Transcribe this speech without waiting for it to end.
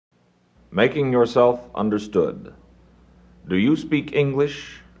Making yourself understood. Do you speak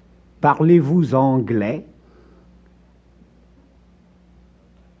English? Parlez-vous anglais?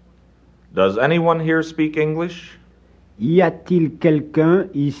 Does anyone here speak English? Y a-t-il quelqu'un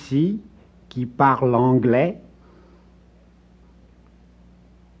ici qui parle anglais?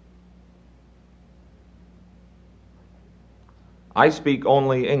 I speak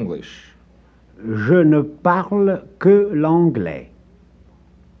only English. Je ne parle que l'anglais.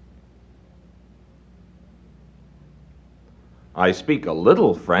 I speak a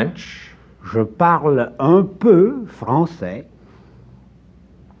little French. Je parle un peu français.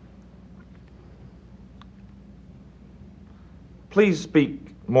 Please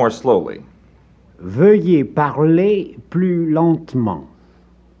speak more slowly. Veuillez parler plus lentement.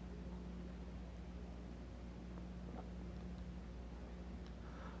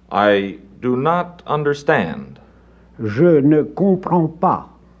 I do not understand. Je ne comprends pas.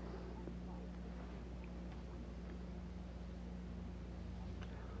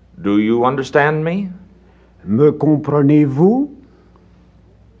 Do you understand me? Me comprenez-vous?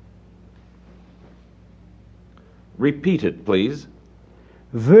 Repeat it, please.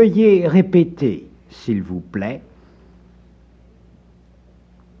 Veuillez répéter, s'il vous plaît.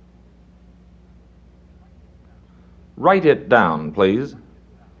 Write it down, please.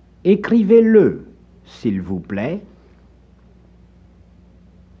 Écrivez-le, s'il vous plaît.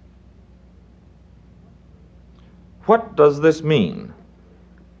 What does this mean?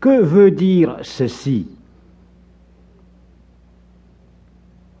 Que veut dire ceci?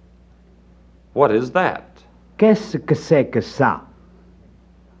 What is that? Qu'est-ce que c'est que ça?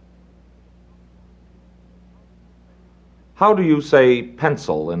 How do you say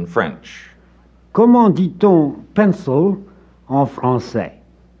pencil in French? Comment dit-on pencil en français?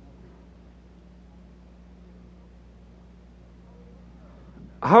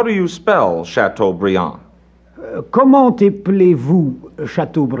 How do you spell Chateaubriand? Comment appelez-vous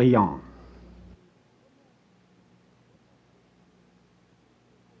Chateaubriand?